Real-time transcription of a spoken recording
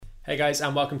Hey guys,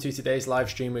 and welcome to today's live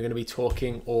stream. We're going to be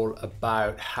talking all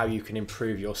about how you can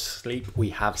improve your sleep.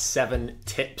 We have 7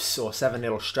 tips or 7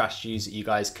 little strategies that you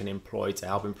guys can employ to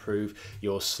help improve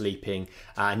your sleeping.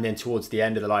 And then towards the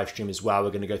end of the live stream as well,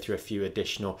 we're going to go through a few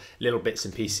additional little bits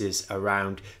and pieces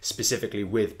around specifically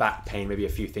with back pain, maybe a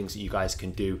few things that you guys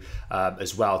can do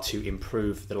as well to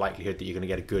improve the likelihood that you're going to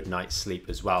get a good night's sleep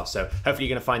as well. So hopefully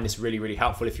you're going to find this really, really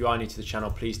helpful. If you are new to the channel,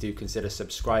 please do consider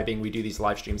subscribing. We do these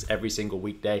live streams every single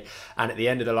weekday. And at the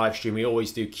end of the live stream, we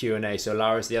always do Q&A. So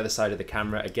Lara's the other side of the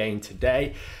camera again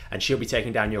today, and she'll be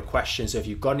taking down your questions. So if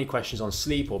you've got any questions on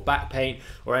sleep or back pain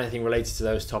or anything related to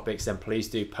those topics, then please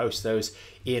do post those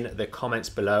in the comments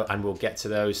below, and we'll get to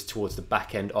those towards the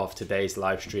back end of today's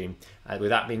live stream. And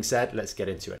with that being said, let's get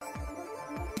into it.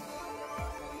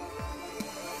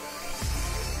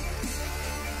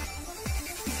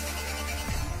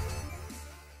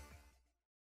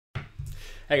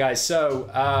 Hey guys, so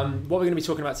what we're going to be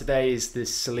talking about today is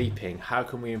this sleeping. How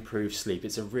can we improve sleep?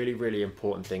 It's a really, really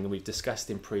important thing, and we've discussed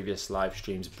in previous live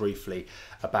streams briefly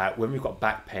about when we've got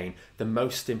back pain, the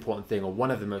most important thing, or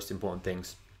one of the most important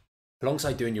things,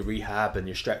 alongside doing your rehab and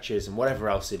your stretches and whatever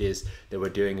else it is that we're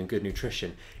doing and good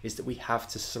nutrition, is that we have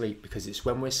to sleep, because it's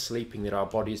when we're sleeping that our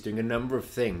body is doing a number of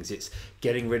things. It's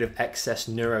getting rid of excess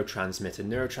neurotransmitter.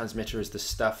 Neurotransmitter is the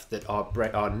stuff that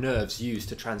our nerves use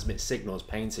to transmit signals,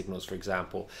 pain signals for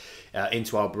example,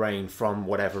 into our brain from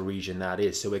whatever region that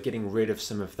is. So we're getting rid of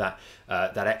some of that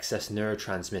excess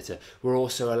neurotransmitter. We're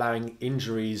also allowing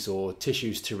injuries or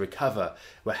tissues to recover.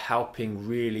 We're helping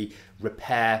really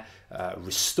repair,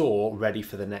 restore, ready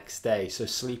for the next day. So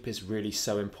sleep is really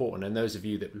so important, and those of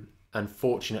you that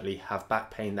unfortunately have back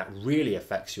pain that really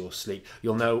affects your sleep,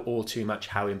 you'll know all too much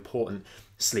how important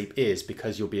sleep is,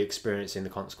 because you'll be experiencing the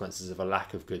consequences of a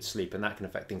lack of good sleep, and that can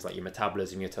affect things like your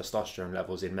metabolism, your testosterone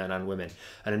levels in men and women,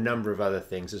 and a number of other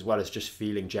things, as well as just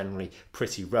feeling generally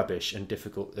pretty rubbish and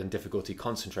difficulty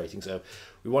concentrating. So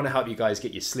we want to help you guys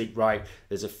get your sleep right.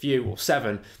 There's a few, or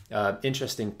 7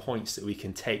 interesting points that we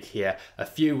can take here, a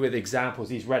few with examples.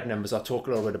 These red numbers, I'll talk a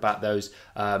little bit about those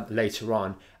later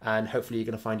on, and hopefully you're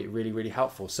going to find it really, really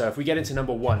helpful. So if we get into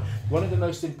number 1, one of the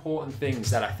most important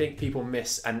things that I think people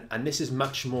miss, and this is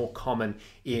much more common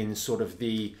in sort of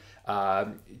the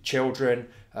children,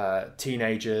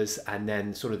 teenagers, and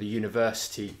then sort of the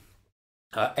university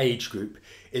age group,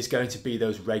 is going to be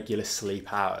those regular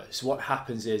sleep hours. What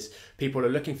happens is people are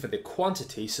looking for the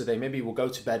quantity, so they maybe will go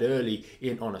to bed early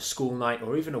on a school night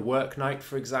or even a work night,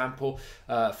 for example,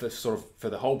 for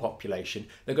the whole population.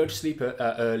 They'll go to sleep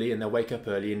early and they'll wake up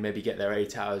early and maybe get their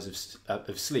 8 hours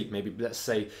of sleep, maybe let's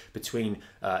say between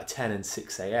 10 and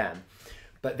 6 a.m.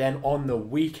 But then on the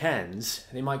weekends,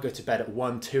 they might go to bed at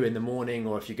 1, 2 in the morning,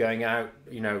 or if you're going out,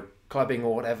 clubbing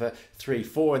or whatever, 3,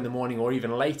 4 in the morning, or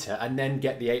even later, and then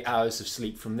get the 8 hours of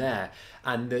sleep from there.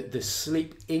 And the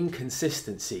sleep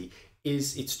inconsistency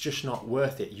it's just not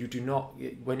worth it. You do not,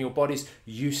 when your body's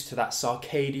used to that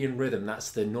circadian rhythm, that's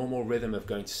the normal rhythm of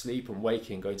going to sleep and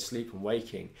waking, going to sleep and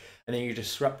waking, and then you're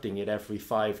disrupting it every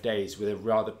 5 days with a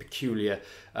rather peculiar,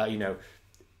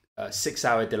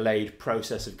 6-hour delayed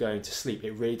process of going to sleep.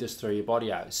 It really does throw your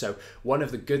body out. So one of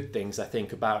the good things I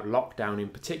think about lockdown in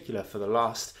particular for the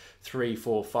last 3,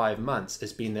 4, 5 months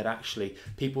has been that actually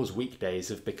people's weekdays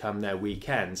have become their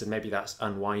weekends, and maybe that's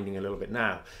unwinding a little bit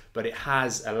now, but it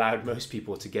has allowed most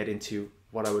people to get into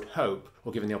what I would hope,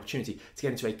 or given the opportunity, to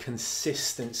get into a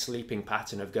consistent sleeping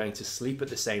pattern of going to sleep at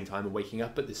the same time and waking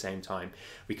up at the same time.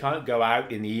 We can't go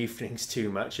out in the evenings too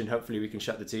much, and hopefully we can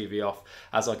shut the TV off,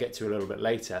 as I'll get to a little bit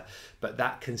later. But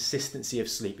that consistency of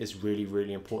sleep is really,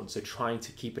 really important. So trying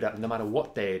to keep it up, no matter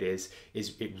what day it is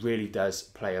it really does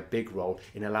play a big role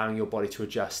in allowing your body to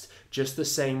adjust just the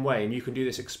same way. And you can do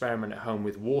this experiment at home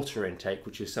with water intake,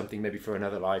 which is something maybe for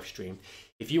another live stream.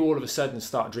 If you all of a sudden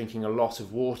start drinking a lot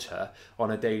of water on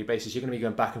a daily basis, you're going to be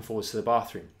going back and forwards to the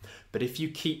bathroom. But if you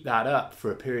keep that up for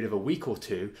a period of a week or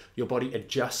 2, your body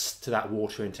adjusts to that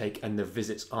water intake, and the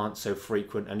visits aren't so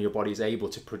frequent, and your body is able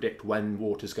to predict when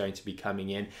water's going to be coming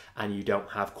in, and you don't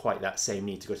have quite that same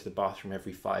need to go to the bathroom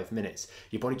every 5 minutes.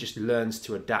 Your body just learns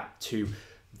to adapt to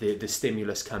the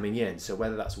stimulus coming in. So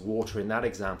whether that's water in that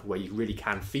example, where you really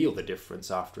can feel the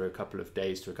difference after a couple of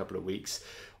days to a couple of weeks,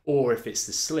 or if it's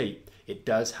the sleep, it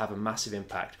does have a massive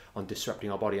impact on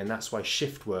disrupting our body. And that's why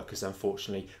shift workers,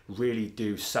 unfortunately, really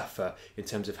do suffer in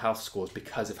terms of health scores,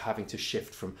 because of having to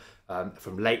shift from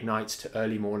late nights to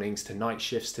early mornings to night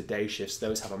shifts to day shifts.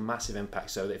 Those have a massive impact.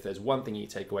 So if there's one thing you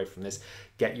take away from this,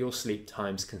 get your sleep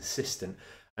times consistent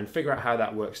and figure out how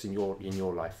that works in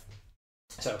your life.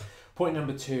 So Point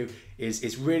number 2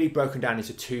 is really broken down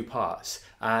into 2 parts.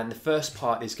 And the first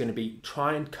part is going to be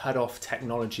try and cut off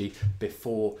technology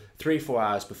before 3-4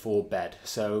 hours before bed.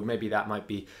 So maybe that might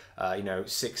be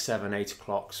 6, 7, 8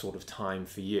 o'clock sort of time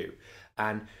for you.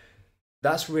 And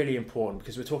that's really important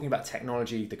because we're talking about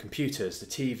technology, the computers, the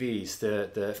TVs,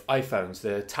 the iPhones,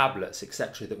 the tablets,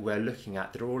 etc. that we're looking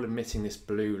at that are all emitting this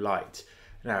blue light.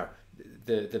 Now,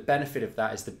 the benefit of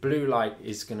that is the blue light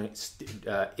is going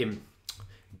to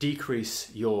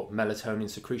decrease your melatonin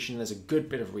secretion. There's a good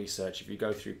bit of research, if you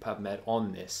go through PubMed,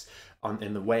 on this,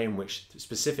 in the way in which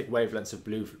specific wavelengths of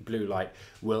blue light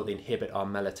will inhibit our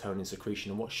melatonin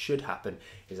secretion. And what should happen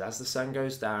is as the sun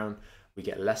goes down, we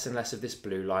get less and less of this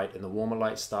blue light and the warmer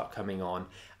lights start coming on,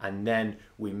 and then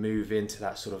we move into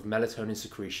that sort of melatonin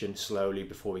secretion slowly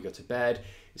before we go to bed.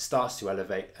 It starts to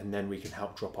elevate, and then we can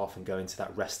help drop off and go into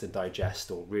that rest and digest,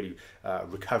 or really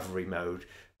recovery mode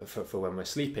for when we're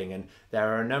sleeping. And there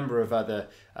are a number of other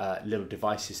little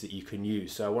devices that you can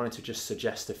use. So I wanted to just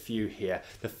suggest a few here.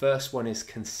 The first one is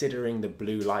considering the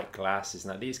blue light glasses.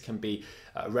 Now these can be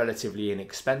relatively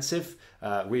inexpensive.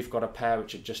 We've got a pair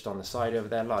which are just on the side over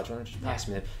there. Large, why don't you just pass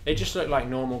me them? They just look like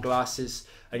normal glasses,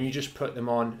 and you just put them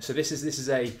on. So this is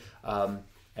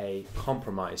a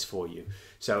compromise for you.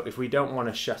 So if we don't want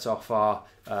to shut off our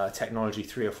technology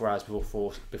 3 or 4 hours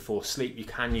before sleep, you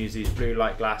can use these blue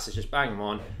light glasses. Just bang them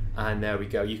on, and there we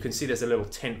go. You can see there's a little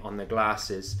tint on the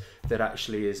glasses that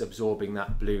actually is absorbing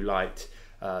that blue light.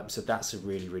 So that's a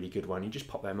really, really good one. You just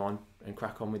pop them on and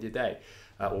crack on with your day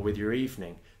or with your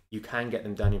evening. You can get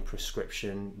them done in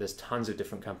prescription. There's tons of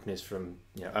different companies, from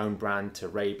own brand to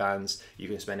Ray-Bans. You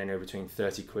can spend anywhere between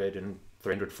 30 quid and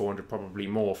 300, 400, probably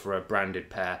more for a branded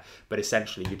pair. But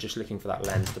essentially you're just looking for that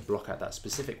lens to block out that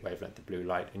specific wavelength of blue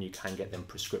light, and you can get them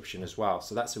prescription as well.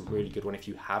 So that's a really good one if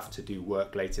you have to do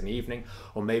work late in the evening,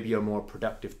 or maybe you're a more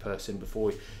productive person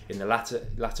before in the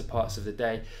latter parts of the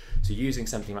day. So using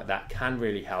something like that can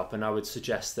really help, and I would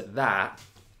suggest that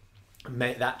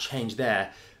change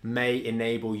there may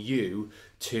enable you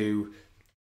to,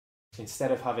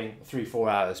 instead of having 3-4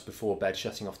 hours before bed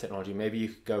shutting off technology, maybe you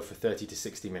could go for 30 to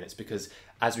 60 minutes, because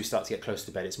as we start to get close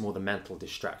to bed, it's more the mental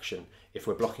distraction. If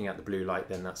we're blocking out the blue light,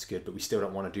 then that's good, but we still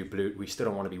don't want to we still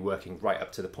don't want to be working right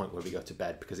up to the point where we go to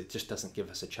bed, because it just doesn't give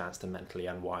us a chance to mentally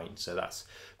unwind. So that's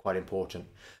quite important.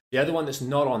 The other one that's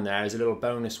not on there is a little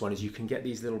bonus one, is you can get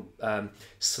these little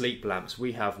sleep lamps.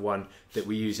 We have one that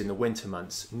we use in the winter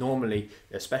months. Normally,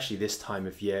 especially this time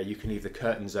of year, you can leave the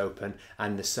curtains open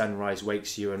and the sunrise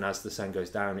wakes you, and as the sun goes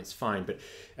down, it's fine. But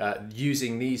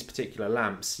using these particular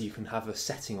lamps, you can have a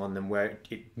setting on them where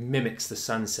it mimics the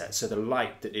sunset. So the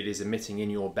light that it is emitting in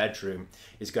your bedroom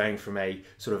is going from a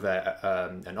sort of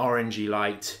an orangey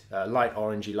light, light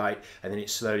orangey light, and then it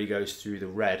slowly goes through the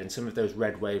red. And some of those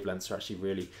red wavelengths are actually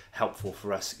really helpful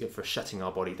for us for shutting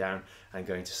our body down and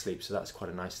going to sleep. So that's quite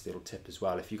a nice little tip as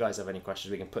well. If you guys have any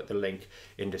questions, we can put the link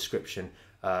in description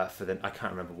for the, I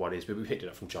can't remember what it is, but we picked it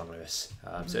up from John Lewis.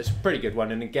 So it's a pretty good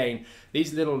one. And again,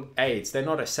 these little aids, they're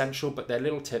not essential, but they're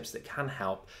little tips that can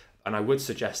help. And I would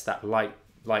suggest that light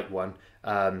one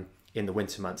in the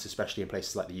winter months, especially in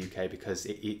places like the UK, because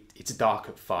it's dark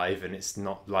at 5 and it's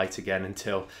not light again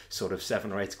until sort of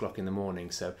 7 or 8 o'clock in the morning.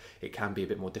 So it can be a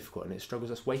bit more difficult, and it struggles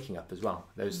us waking up as well.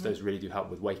 Those really do help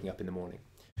with waking up in the morning.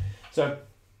 So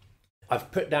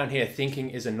I've put down here, thinking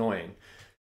is annoying.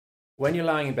 When you're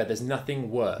lying in bed, there's nothing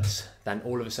worse than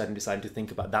all of a sudden deciding to think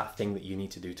about that thing that you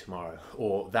need to do tomorrow,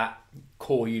 or that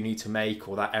call you need to make,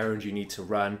 or that errand you need to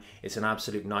run. It's an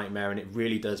absolute nightmare, and it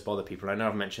really does bother people. I know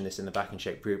I've mentioned this in the Back in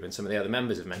Shape group, and some of the other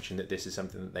members have mentioned that this is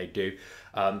something that they do.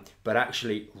 But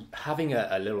actually having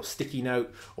a little sticky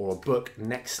note or a book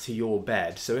next to your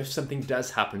bed, so if something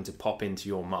does happen to pop into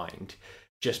your mind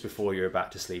just before you're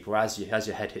about to sleep, or as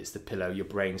your head hits the pillow, your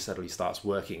brain suddenly starts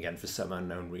working again for some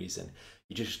unknown reason,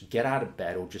 you just get out of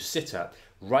bed or just sit up,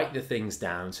 write the things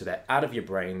down so they're out of your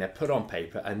brain, they're put on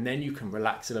paper, and then you can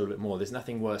relax a little bit more. There's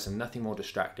nothing worse and nothing more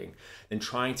distracting than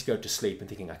trying to go to sleep and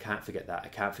thinking, I can't forget that, I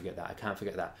can't forget that, I can't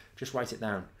forget that. Just write it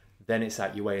down. Then it's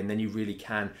out your way, and then you really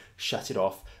can shut it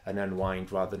off and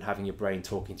unwind, rather than having your brain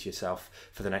talking to yourself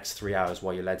for the next 3 hours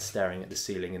while your lead's staring at the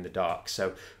ceiling in the dark.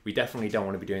 So we definitely don't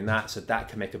want to be doing that. So that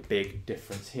can make a big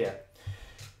difference here.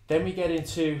 Then we get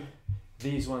into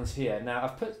these ones here. Now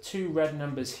I've put 2 red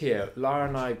numbers here. Lara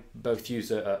and I both use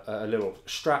a little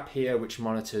strap here which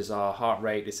monitors our heart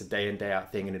rate. It's a day in, day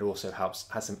out thing, and it also has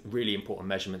some really important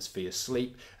measurements for your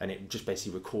sleep, and it just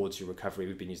basically records your recovery.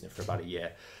 We've been using it for about a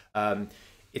year.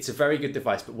 It's a very good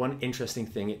device, but one interesting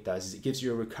thing it does is it gives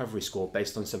you a recovery score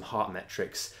based on some heart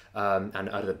metrics and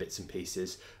other bits and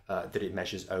pieces that it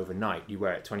measures overnight. You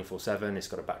wear it 24/7, it's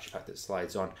got a battery pack that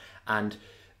slides on, and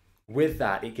With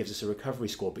that, it gives us a recovery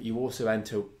score, but you also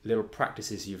enter little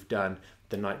practices you've done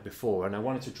the night before. And I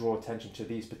wanted to draw attention to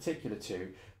these particular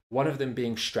two, one of them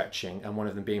being stretching and one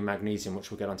of them being magnesium,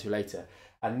 which we'll get onto later.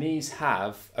 And these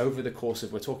have, over the course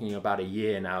of, we're talking about a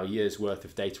year now, a year's worth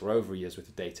of data, or over a year's worth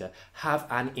of data, have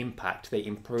an impact. They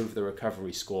improve the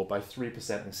recovery score by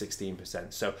 3% and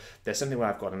 16%. So there's something where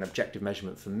I've got an objective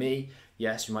measurement for me.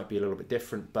 Yes, you might be a little bit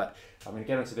different, but I'm going to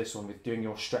get onto this one with doing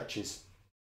your stretches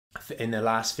in the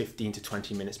last 15 to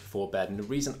 20 minutes before bed. And the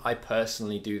reason I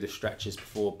personally do the stretches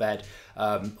before bed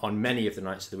on many of the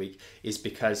nights of the week is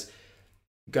because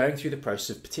going through the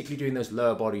process of particularly doing those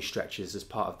lower body stretches as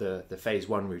part of the phase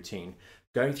 1 routine,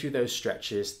 going through those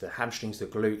stretches, the hamstrings, the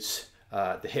glutes,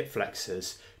 the hip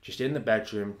flexors, just in the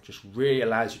bedroom, just really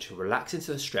allows you to relax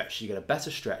into the stretch. You get a better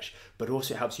stretch, but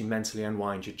also it helps you mentally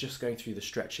unwind. You're just going through the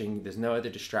stretching. There's no other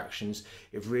distractions.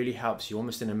 It really helps you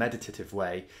almost in a meditative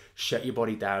way, shut your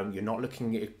body down. You're not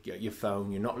looking at your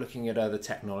phone. You're not looking at other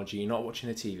technology. You're not watching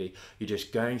the TV. You're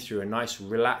just going through a nice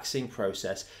relaxing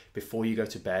process before you go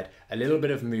to bed. A little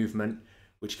bit of movement,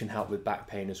 which can help with back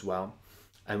pain as well.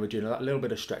 And we're doing a little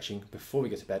bit of stretching before we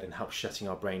go to bed and help shutting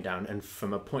our brain down. And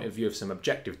from a point of view of some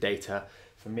objective data,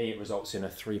 for me, it results in a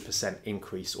 3%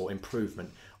 increase or improvement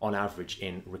on average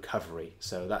in recovery.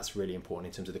 So that's really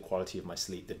important in terms of the quality of my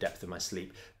sleep, the depth of my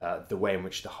sleep, the way in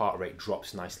which the heart rate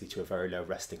drops nicely to a very low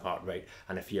resting heart rate,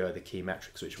 and a few other key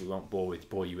metrics, which we won't bore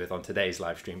you with on today's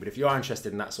live stream. But if you are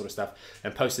interested in that sort of stuff,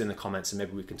 then post it in the comments and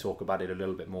maybe we can talk about it a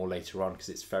little bit more later on, because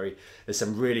there's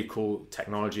some really cool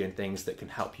technology and things that can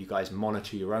help you guys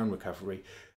monitor your own recovery,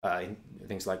 in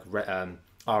things like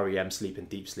REM sleep and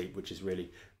deep sleep, which is really,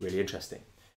 really interesting.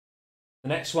 The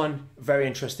next one, very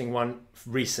interesting one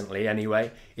recently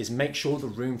anyway, is make sure the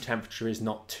room temperature is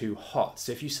not too hot.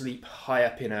 So if you sleep high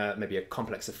up in maybe a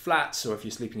complex of flats, or if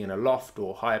you're sleeping in a loft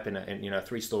or high up in a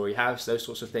 3-story house, those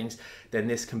sorts of things, then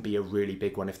this can be a really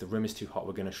big one. If the room is too hot,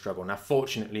 we're going to struggle. Now,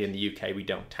 fortunately in the UK, we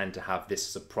don't tend to have this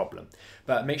as a problem,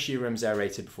 but make sure your room's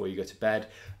aerated before you go to bed,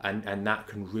 and that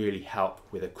can really help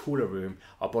with a cooler room.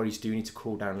 Our bodies do need to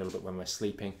cool down a little bit when we're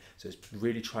sleeping, so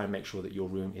really try and make sure that your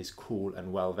room is cool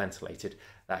and well ventilated.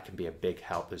 That can be a big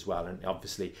help as well. And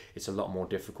obviously it's a lot more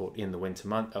difficult in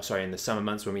the summer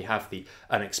months when we have the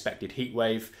unexpected heat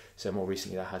wave. So more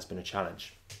recently that has been a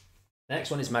challenge. Next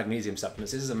one is magnesium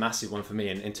supplements. This is a massive one for me.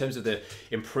 And in terms of the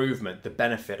improvement, the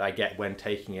benefit I get when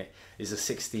taking it is a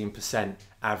 16%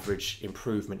 average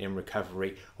improvement in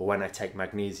recovery, or when I take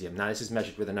magnesium. Now, this is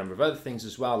measured with a number of other things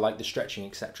as well, like the stretching,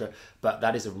 etc. But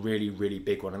that is a really, really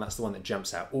big one. And that's the one that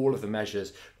jumps out. All of the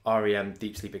measures, REM,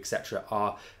 deep sleep, etc.,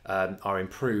 are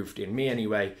improved, in me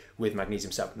anyway, with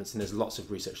magnesium supplements. And there's lots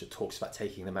of research that talks about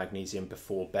taking the magnesium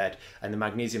before bed. And the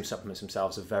magnesium supplements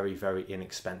themselves are very, very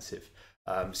inexpensive.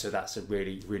 So that's a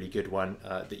really, really good one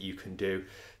that you can do.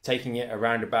 Taking it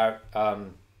around about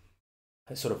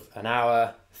sort of an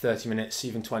hour, 30 minutes,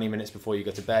 even 20 minutes before you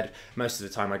go to bed. Most of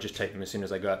the time I just take them as soon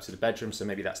as I go up to the bedroom. So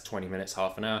maybe that's 20 minutes,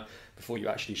 half an hour before you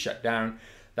actually shut down.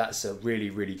 That's a really,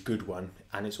 really good one.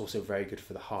 And it's also very good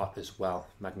for the heart as well,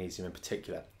 magnesium in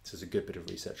particular. So there's a good bit of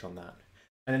research on that.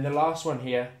 And then the last one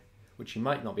here, which you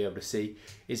might not be able to see,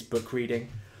 is book reading.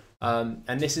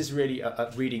 And this is really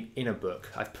a reading in a book.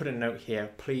 I've put a note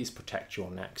here, please protect your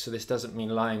neck. So this doesn't mean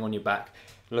lying on your back,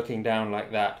 looking down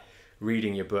like that,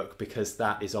 reading your book, because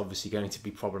that is obviously going to be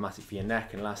problematic for your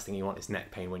neck. And the last thing you want is neck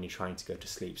pain when you're trying to go to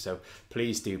sleep. So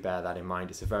please do bear that in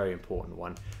mind. It's a very important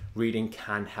one. Reading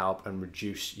can help and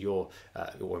reduce or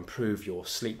improve your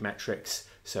sleep metrics.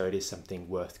 So it is something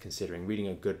worth considering. Reading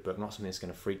a good book, not something that's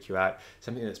going to freak you out,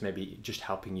 something that's maybe just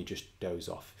helping you just doze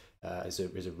off. Is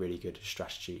a really good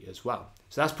strategy as well.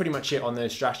 So that's pretty much it on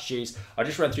those strategies. I'll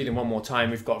just run through them one more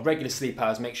time. We've got regular sleep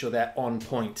hours. Make sure they're on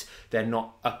point. They're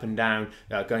not up and down,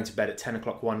 going to bed at 10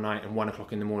 o'clock one night and 1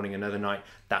 o'clock in the morning another night.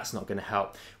 That's not going to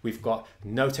help. We've got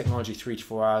no technology 3 to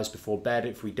 4 hours before bed.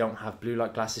 If we don't have blue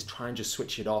light glasses, try and just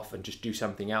switch it off and just do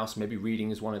something else. Maybe reading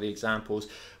is one of the examples.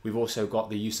 We've also got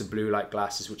the use of blue light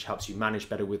glasses, which helps you manage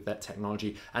better with that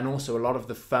technology. And also a lot of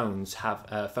the phones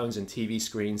have phones and TV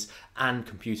screens and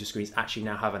computer screens actually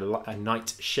now have a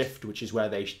night shift, which is where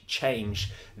they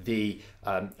change the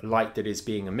light that is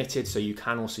being emitted. So you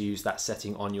can also use that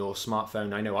setting on your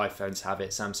smartphone. I know iPhones have it,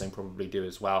 Samsung probably do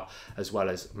as well as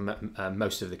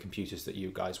most of the computers that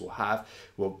you guys will have.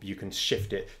 Well, you can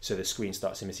shift it so the screen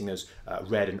starts emitting those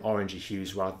red and orangey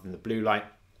hues rather than the blue light.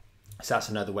 So that's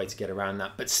another way to get around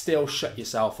that, but still shut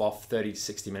yourself off 30 to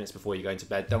 60 minutes before you go into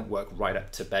bed. Don't work right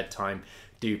up to bedtime.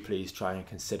 do please try and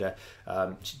consider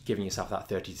giving yourself that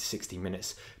 30 to 60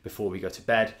 minutes before we go to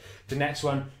bed. The next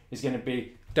one is going to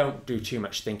be, don't do too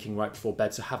much thinking right before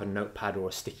bed. So have a notepad or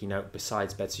a sticky note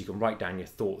besides bed so you can write down your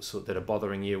thoughts that are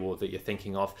bothering you or that you're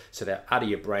thinking of, so they're out of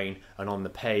your brain and on the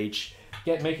page.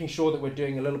 Making sure that we're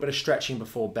doing a little bit of stretching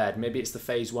before bed. Maybe it's the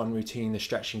phase 1 routine, the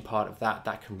stretching part of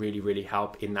that can really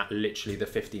help in that literally the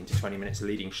 15 to 20 minutes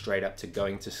leading straight up to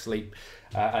going to sleep.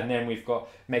 And then we've got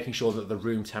making sure that the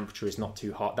room temperature is not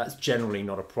too hot. That's generally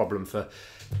not a problem for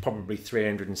probably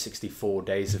 364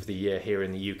 days of the year here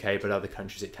in the UK, but other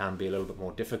countries it can be a little bit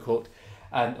more difficult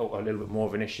or a little bit more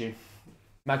of an issue.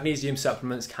 Magnesium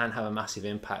supplements can have a massive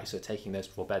impact, so taking those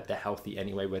before bed, they're healthy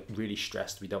anyway. We're really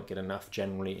stressed, we don't get enough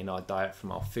generally in our diet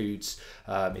from our foods.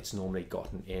 It's normally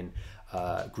gotten in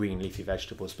green leafy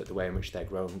vegetables, but the way in which they're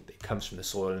grown, it comes from the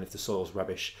soil, and if the soil's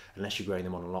rubbish, unless you're growing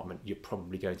them on allotment, you're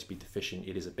probably going to be deficient.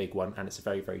 It is a big one, and it's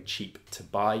very cheap to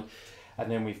buy.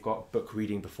 And then we've got book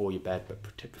reading before your bed,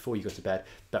 before you go to bed,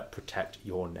 but protect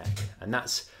your neck. And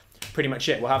that's pretty much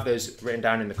it. We'll have those written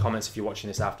down in the comments if you're watching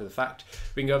this after the fact.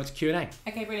 We can go over to Q&A.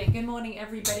 Okay, brilliant. Good morning,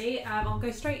 everybody. I'll go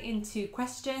straight into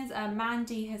questions.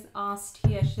 Mandy has asked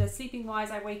here, she says, sleeping wise,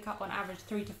 I wake up on average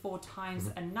 3 to 4 times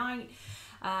a night.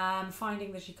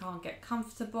 Finding that she can't get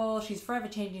comfortable. She's forever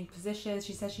changing positions.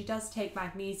 She says she does take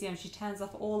magnesium. She turns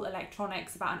off all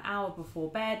electronics about an hour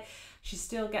before bed. She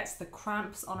still gets the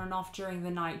cramps on and off during the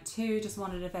night too. Just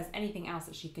wondered if there's anything else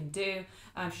that she can do.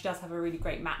 She does have a really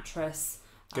great mattress.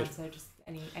 So just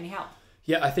any help?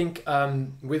 Yeah, I think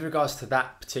with regards to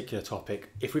that particular topic,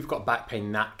 if we've got back pain,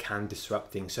 that can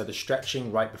disrupt things. So the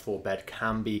stretching right before bed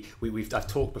can be, I've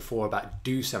talked before about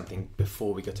do something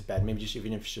before we go to bed, maybe just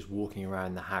even if it's just walking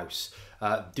around the house.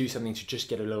 Do something to just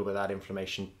get a little bit of that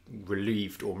inflammation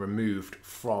relieved or removed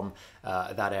from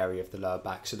that area of the lower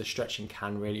back. So the stretching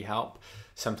can really help.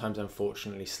 Sometimes,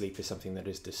 unfortunately, sleep is something that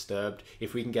is disturbed.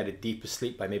 If we can get a deeper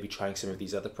sleep by maybe trying some of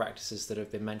these other practices that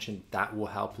have been mentioned, that will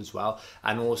help as well.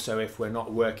 And also, if we're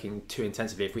not working too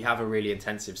intensively, if we have a really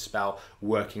intensive spell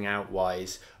working out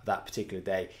wise that particular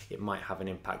day, it might have an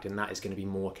impact. And that is going to be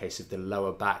more a case of the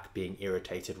lower back being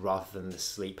irritated rather than the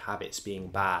sleep habits being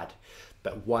bad.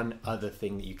 But one other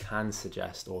thing that you can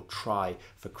suggest or try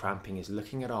for cramping is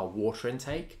looking at our water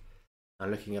intake and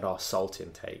looking at our salt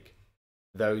intake.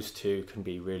 Those two can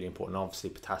be really important. Obviously,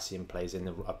 potassium plays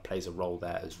a role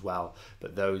there as well,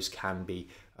 but those can be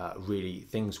really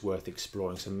things worth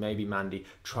exploring. So maybe, Mandy,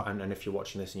 try and if you're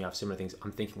watching this and you have similar things,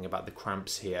 I'm thinking about the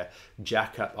cramps here.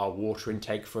 Jack up our water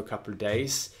intake for a couple of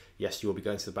days. Yes, you will be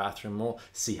going to the bathroom more.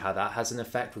 See how that has an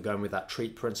effect. We're going with that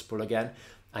treat principle again.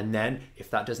 And then if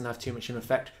that doesn't have too much of an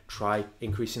effect, try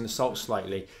increasing the salt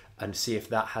slightly and see if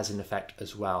that has an effect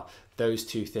as well. Those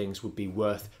two things would be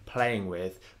worth playing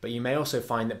with. But you may also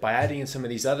find that by adding in some of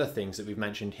these other things that we've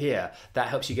mentioned here, that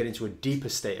helps you get into a deeper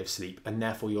state of sleep, and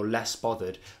therefore you're less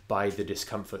bothered by the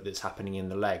discomfort that's happening in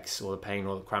the legs or the pain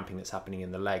or the cramping that's happening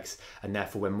in the legs. And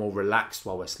therefore we're more relaxed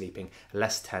while we're sleeping,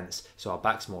 less tense, so our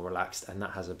back's more relaxed, and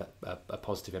that has a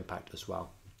positive impact as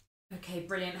well. Okay,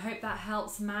 brilliant. Hope that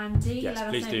helps, Mandy. Yes, Let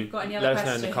us please know do. if you've got any other Let us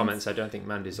questions. know in the comments. I don't think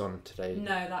Mandy's on today.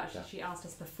 No, she asked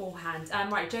us beforehand.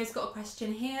 Right, Joe's got a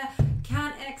question here.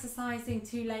 Can exercising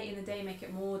too late in the day make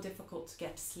it more difficult to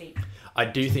get to sleep? I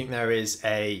do think there is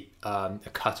a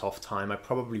cut-off time. I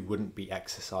probably wouldn't be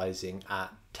exercising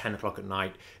at 10 o'clock at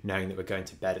night knowing that we're going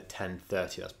to bed at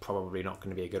 10:30. That's probably not going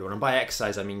to be a good one. And by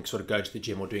exercise, I mean sort of going to the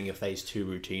gym or doing your phase 2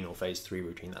 routine or phase 3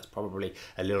 routine. That's probably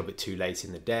a little bit too late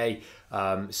in the day.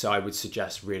 So I would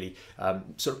suggest really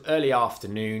sort of early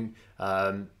afternoon,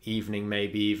 evening,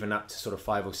 maybe even up to sort of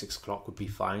 5 or 6 o'clock would be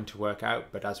fine to work out.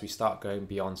 But as we start going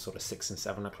beyond sort of 6 and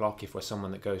 7 o'clock, if we're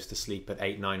someone that goes to sleep at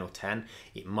 8, 9 or 10,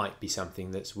 it might be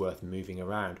something that's worth moving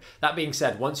around. That being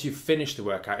said, once you've finished the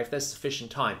workout, if there's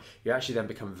sufficient time, you actually then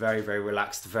become very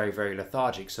relaxed, very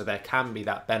lethargic. So there can be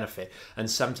that benefit. And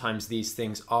sometimes these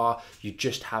things you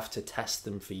just have to test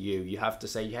them for you. You have to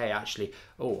say, hey, actually,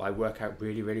 I work out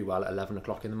really well at 11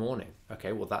 o'clock in the morning.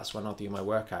 Okay, well, that's when I'll do my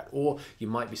workout. Or you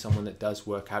might be someone that does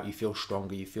work out, you feel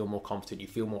stronger, you feel more confident, you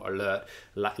feel more alert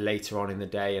later on in the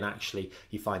day, and actually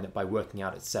you find that by working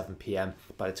out at 7 p.m,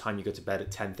 by the time you go to bed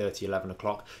at 10:30, 11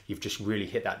 o'clock, you've just really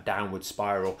hit that downward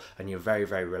spiral and you're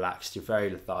very relaxed, you're very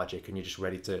lethargic, and you're just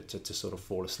ready to sort of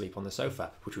fall asleep on the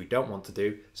sofa, which we don't want to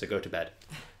do, so go to bed.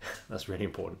 That's really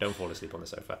important. Don't fall asleep on the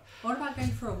sofa. What about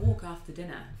going for a walk after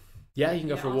dinner? Yeah, you can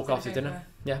go for a walk after dinner.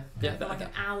 Yeah. Like an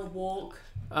hour walk.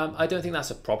 I don't think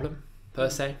that's a problem per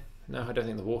se. No, I don't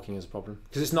think the walking is a problem,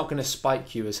 because it's not going to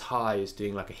spike you as high as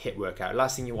doing like a HIIT workout.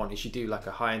 Last thing you want is you do like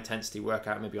a high intensity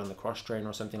workout, maybe on the cross trainer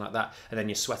or something like that, and then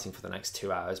you're sweating for the next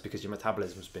 2 hours because your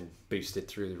metabolism's been boosted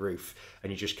through the roof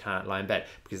and you just can't lie in bed,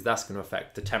 because that's going to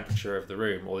affect the temperature of the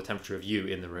room or the temperature of you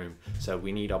in the room. So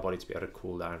we need our body to be able to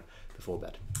cool down before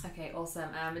bed. Okay, awesome.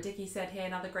 Dickie said here,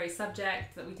 another great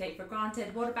subject that we take for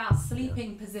granted. What about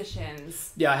sleeping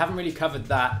positions? Yeah, I haven't really covered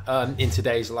that in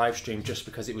today's live stream, just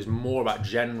because it was more about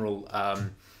general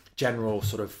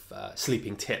sort of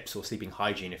sleeping tips or sleeping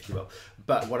hygiene, if you will.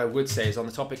 But what I would say is, on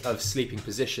the topic of sleeping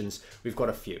positions, we've got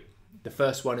a few. The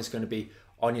first one is going to be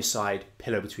on your side,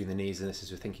 pillow between the knees, and this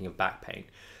is we're thinking of back pain.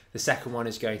 The second one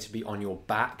is going to be on your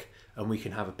back, and we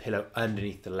can have a pillow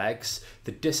underneath the legs.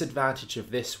 The disadvantage of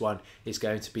this one is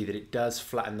going to be that it does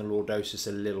flatten the lordosis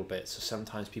a little bit. So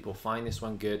sometimes people find this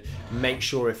one good. Make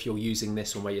sure if you're using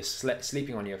this one where you're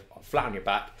sleeping on flat on your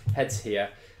back, head's here,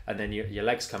 and then your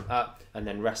legs come up, and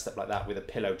then rest up like that with a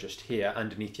pillow just here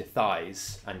underneath your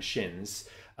thighs and shins.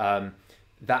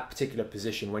 That particular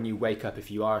position, when you wake up,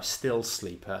 if you are a still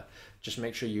sleeper, just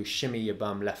make sure you shimmy your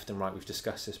bum left and right. We've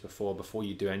discussed this before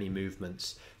you do any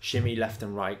movements. Shimmy left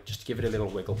and right, just give it a little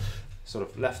wiggle, sort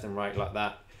of left and right like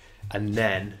that, and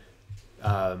then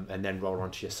roll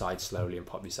onto your side slowly and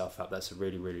pop yourself up. That's a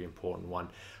really, really important one.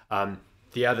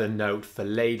 The other note for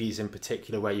ladies in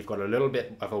particular, where you've got a little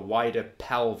bit of a wider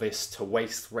pelvis to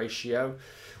waist ratio,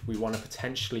 we want to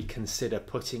potentially consider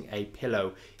putting a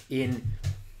pillow in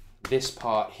this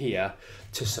part here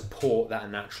to support that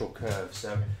natural curve.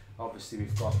 So obviously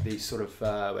we've got these sort of,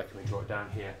 where can we draw it down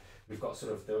here? We've got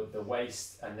sort of the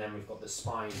waist, and then we've got the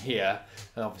spine here,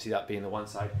 and obviously that being the one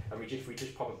side. And if we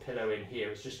just pop a pillow in here,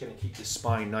 it's just going to keep the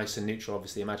spine nice and neutral.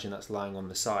 Obviously imagine that's lying on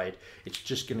the side. It's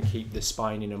just going to keep the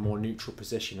spine in a more neutral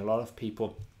position. A lot of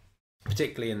people,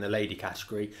 particularly in the lady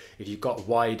category, if you've got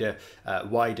wider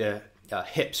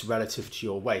hips relative to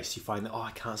your waist, you find that,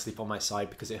 I can't sleep on my side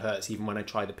because it hurts even when I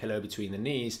try the pillow between the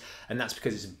knees, and that's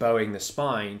because it's bowing the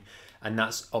spine, and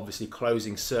that's obviously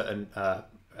closing certain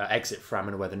exit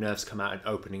foramina where the nerves come out and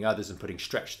opening others and putting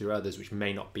stretch through others, which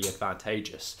may not be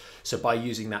advantageous. So by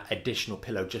using that additional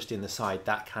pillow just in the side,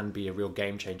 that can be a real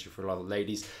game changer for a lot of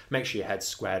ladies. Make sure your head's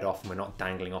squared off and we're not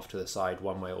dangling off to the side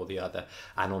one way or the other.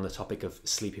 And on the topic of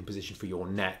sleeping position for your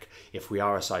neck, if we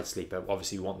are a side sleeper,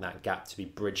 obviously we want that gap to be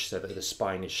bridged so that the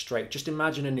spine is straight. Just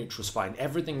imagine a neutral spine.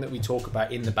 Everything that we talk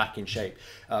about in the Back in Shape,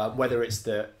 whether it's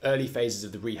the early phases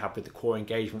of the rehab with the core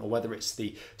engagement or whether it's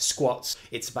the squats,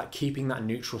 it's about keeping that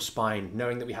neutral spine,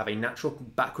 knowing that we have a natural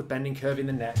backward bending curve in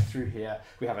the neck through here,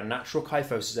 we have a natural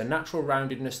kyphosis, a natural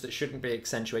roundedness that shouldn't be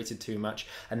accentuated too much,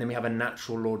 and then we have a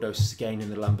natural lordosis again in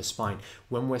the lumbar spine.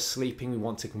 When we're sleeping, we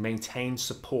want to maintain,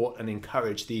 support and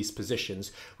encourage these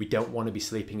positions. We don't want to be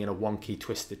sleeping in a wonky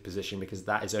twisted position, because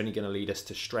that is only going to lead us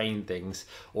to strain things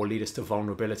or lead us to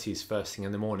vulnerabilities first thing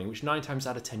in the morning, which 9 times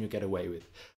out of 10 you'll get away with.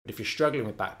 But if you're struggling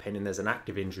with back pain and there's an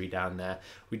active injury down there,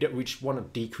 we just want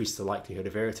to decrease the likelihood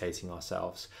of irritating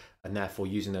ourselves, and therefore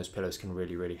using those pillows can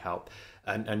really, really help.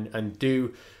 And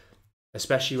do,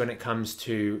 especially when it comes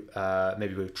to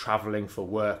maybe we're traveling for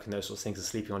work and those sorts of things and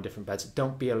sleeping on different beds,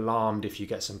 don't be alarmed if you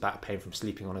get some back pain from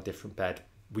sleeping on a different bed.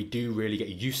 We do really get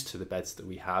used to the beds that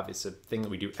we have. It's a thing that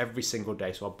we do every single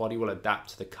day, so our body will adapt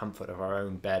to the comfort of our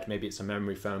own bed. Maybe it's a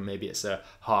memory foam, maybe it's a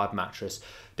hard mattress.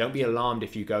 Don't be alarmed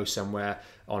if you go somewhere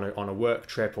on a work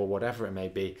trip or whatever it may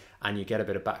be and you get a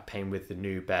bit of back pain with the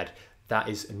new bed. That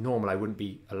is normal. I wouldn't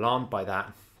be alarmed by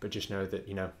that, but just know that,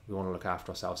 we want to look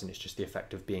after ourselves, and it's just the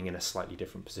effect of being in a slightly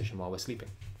different position while we're sleeping.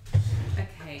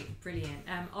 Okay, brilliant.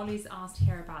 Ollie's asked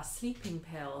here about sleeping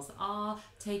pills. Are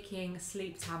taking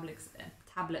sleep tablets,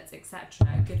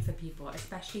 etc., good for people,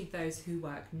 especially those who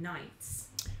work nights?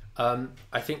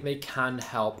 I think they can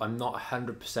help. I'm not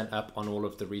 100% up on all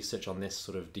of the research on this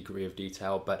sort of degree of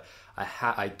detail, but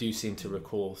I do seem to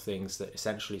recall things that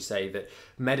essentially say that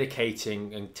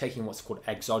medicating and taking what's called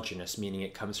exogenous, meaning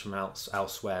it comes from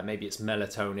elsewhere. Maybe it's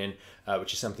melatonin,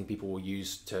 which is something people will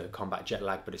use to combat jet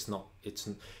lag, but it's not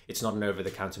an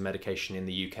over-the-counter medication in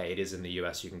the UK. It is in the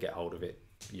US. You can get hold of it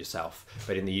yourself,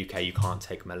 but in the UK you can't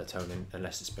take melatonin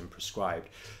unless it's been prescribed.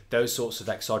 Those sorts of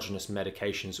exogenous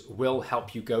medications will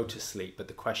help you go to sleep, but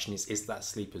the question is that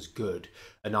sleep as good,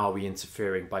 and are we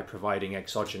interfering by providing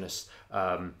exogenous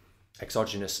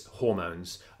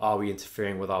hormones? Are we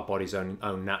interfering with our body's own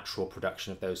natural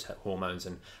production of those hormones?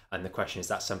 And the question is,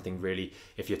 that's something really,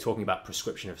 if you're talking about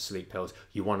prescription of sleep pills,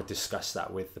 you want to discuss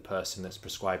that with the person that's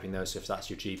prescribing those. So if that's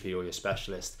your GP or your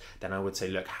specialist, then I would say,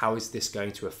 look, how is this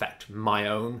going to affect my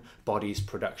own body's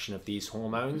production of these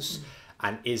hormones?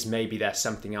 And is maybe there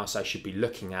something else I should be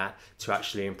looking at to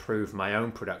actually improve my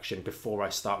own production before I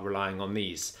start relying on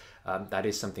these? that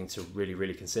is something to really,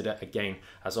 really consider. Again,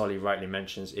 as Ollie rightly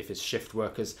mentions, if it's shift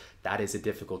workers, that is a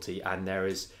difficulty, and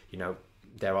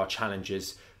there are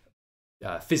challenges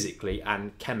physically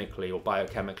and chemically or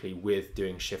biochemically with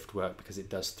doing shift work, because it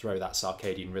does throw that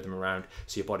circadian rhythm around.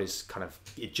 So your body's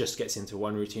it just gets into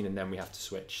one routine and then we have to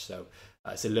switch. So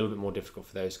it's a little bit more difficult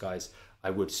for those guys. I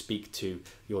would speak to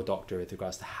your doctor with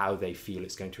regards to how they feel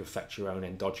it's going to affect your own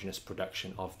endogenous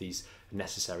production of these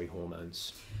necessary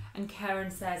hormones. And Karen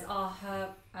says, are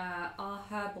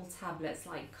herbal tablets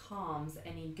like Calms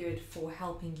any good for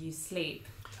helping you sleep?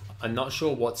 I'm not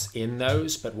sure what's in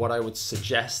those, but what I would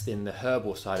suggest in the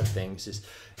herbal side of things is,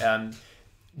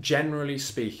 generally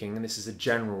speaking, and this is a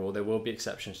general rule, there will be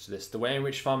exceptions to this, the way in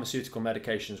which pharmaceutical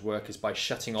medications work is by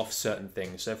shutting off certain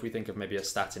things. So if we think of maybe a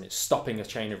statin, it's stopping a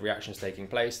chain of reactions taking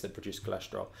place that produce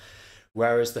cholesterol.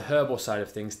 Whereas the herbal side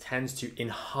of things tends to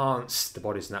enhance the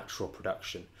body's natural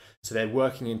production. So they're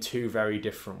working in two very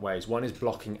different ways. One is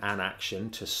blocking an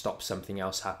action to stop something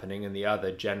else happening, and the other,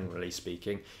 generally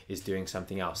speaking, is doing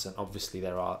something else. And obviously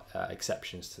there are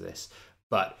exceptions to this.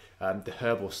 But the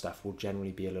herbal stuff will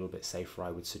generally be a little bit safer,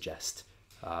 I would suggest,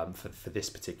 for this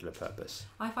particular purpose.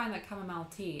 I find that chamomile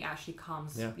tea actually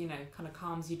calms, kind of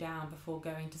calms you down before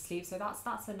going to sleep. So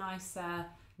that's a nice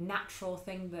natural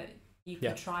thing that you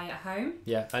can try at home.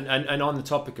 Yeah, and on the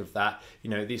topic of that,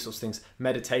 these sorts of things,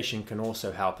 meditation can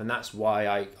also help, and that's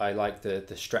why I like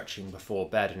the stretching before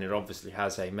bed, and it obviously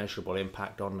has a measurable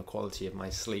impact on the quality of my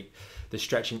sleep. The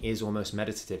stretching is almost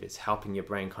meditative. It's helping your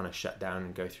brain kind of shut down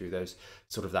and go through those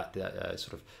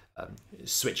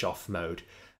switch off mode,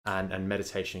 and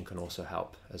meditation can also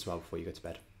help as well before you go to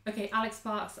bed. Okay, Alex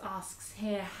Sparks asks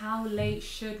here, how late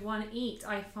should one eat?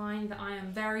 I find that I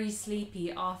am very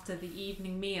sleepy after the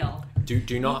evening meal.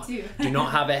 Do not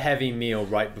have a heavy meal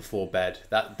right before bed.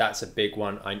 That's a big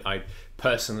one. I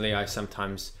personally, I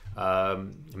sometimes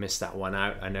miss that one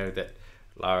out. I know that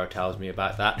Lara tells me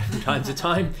about that from time to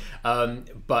time,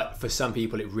 but for some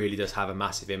people it really does have a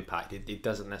massive impact. It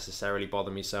doesn't necessarily bother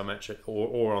me so much,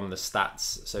 or on the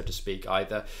stats, so to speak,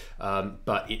 either,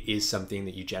 but it is something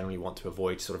that you generally want to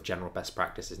avoid. Sort of general best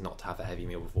practice is not to have a heavy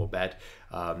meal before bed,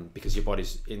 because your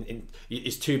body's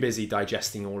is too busy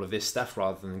digesting all of this stuff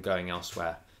rather than going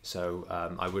elsewhere. So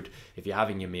I would, if you're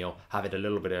having your meal, have it a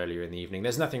little bit earlier in the evening.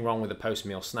 There's nothing wrong with a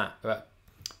post-meal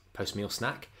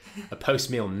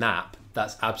nap.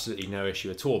 That's absolutely no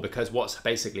issue at all, because what's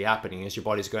basically happening is your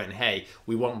body's going, hey,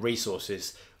 we want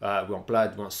resources, we want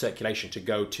blood, we want circulation to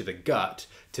go to the gut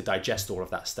to digest all of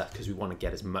that stuff, because we want to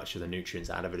get as much of the nutrients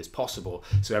out of it as possible,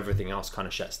 so everything else kind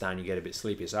of shuts down, you get a bit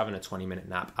sleepy. So having a 20-minute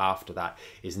nap after that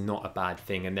is not a bad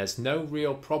thing, and there's no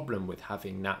real problem with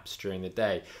having naps during the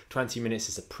day. 20 minutes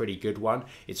is a pretty good one.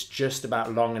 It's just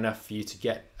about long enough for you to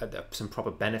get some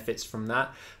proper benefits from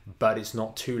that, but it's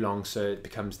not too long so it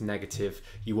becomes negative.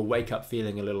 You will wake up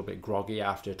feeling a little bit groggy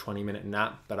after a 20-minute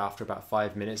nap, but after about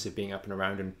 5 minutes of being up and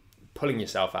around and pulling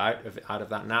yourself out of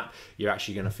that nap, you're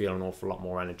actually going to feel an awful lot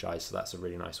more energized. So that's a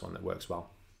really nice one that works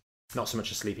well. Not so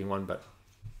much a sleeping one, but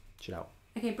should help.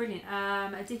 Okay, brilliant.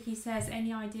 Dickie says,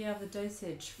 any idea of the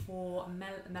dosage for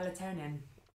melatonin?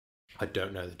 I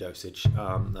don't know the dosage,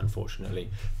 unfortunately,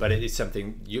 but it is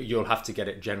something you'll have to get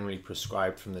it generally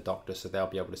prescribed from the doctor, so they'll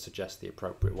be able to suggest the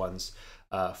appropriate ones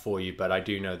for you. But I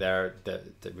do know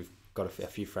that we've got a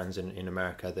few friends in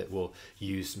America that will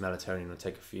use melatonin or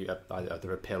take a few,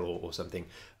 either a pill or something,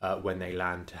 when they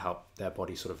land, to help their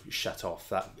body sort of shut off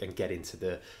that and get into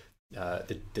the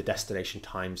destination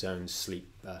time zone sleep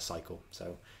cycle.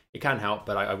 So it can help,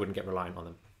 but I wouldn't get reliant on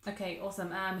them. Okay, awesome.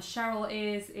 Cheryl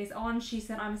is on. She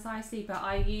said, I'm a side sleeper.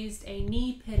 I used a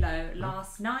knee pillow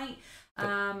last night.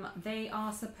 They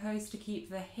are supposed to keep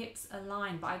the hips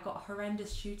aligned, but I got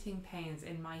horrendous shooting pains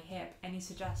in my hip. Any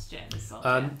suggestions?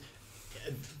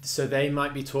 So they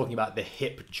might be talking about the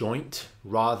hip joint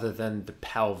rather than the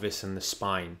pelvis and the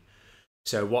spine.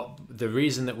 So the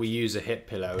reason that we use a hip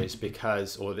pillow is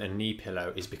because, or a knee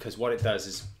pillow, is because what it does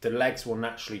is the legs will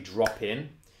naturally drop in,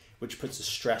 which puts a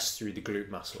stress through the glute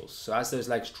muscles. So as those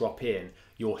legs drop in,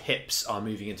 your hips are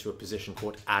moving into a position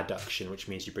called adduction, which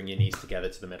means you bring your knees together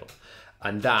to the middle.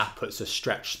 And that puts a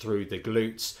stretch through the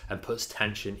glutes and puts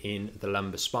tension in the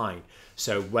lumbar spine.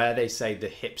 So where they say the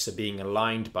hips are being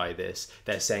aligned by this,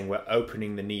 they're saying we're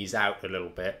opening the knees out a little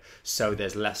bit, so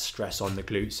there's less stress on the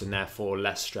glutes and therefore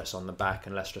less stress on the back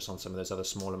and less stress on some of those other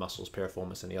smaller muscles,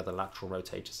 piriformis and the other lateral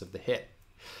rotators of the hip.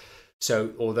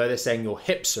 So although they're saying your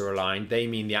hips are aligned, they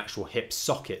mean the actual hip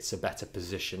sockets are better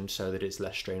positioned so that it's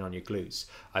less strain on your glutes.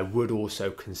 I would also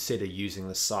consider using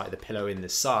the pillow in the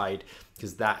side,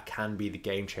 because that can be the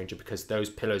game changer, because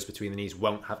those pillows between the knees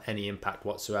won't have any impact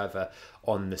whatsoever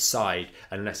on the side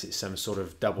unless it's some sort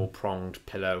of double pronged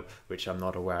pillow, which I'm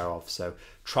not aware of. So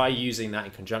try using that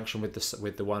in conjunction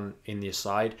with the one in the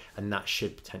side, and that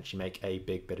should potentially make a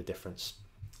big bit of difference.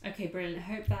 Okay, brilliant. I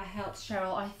hope that helps,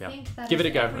 Cheryl. I think that give is it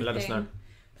a go and let us know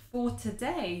for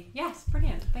today. Yes,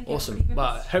 brilliant. Thank you. Awesome.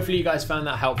 Well, hopefully you guys found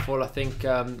that helpful. I think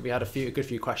we had a good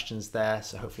few questions there,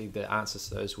 so hopefully the answers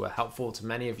to those were helpful to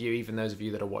many of you, even those of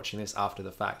you that are watching this after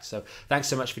the fact. So thanks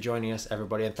so much for joining us,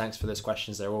 everybody, and thanks for those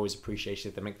questions. They're always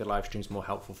appreciated. They make the live streams more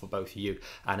helpful for both you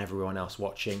and everyone else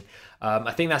watching.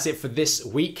 I think that's it for this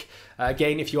week.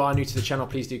 Again, if you are new to the channel,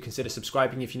 please do consider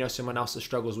subscribing. If you know someone else that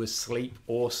struggles with sleep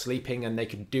or sleeping and they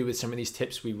could do with some of these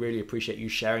tips, we really appreciate you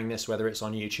sharing this, whether it's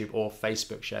on YouTube or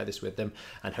Facebook. Share this with them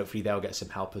and hopefully they'll get some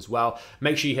help as well.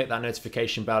 Make sure you hit that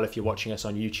notification bell if you're watching us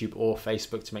on YouTube or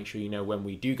Facebook to make sure you know when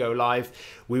we do go live.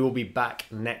 We will be back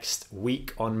next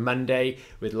week on Monday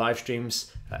with live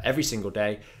streams every single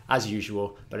day as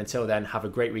usual. But until then, have a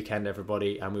great weekend,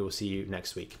 everybody, and we will see you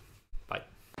next week.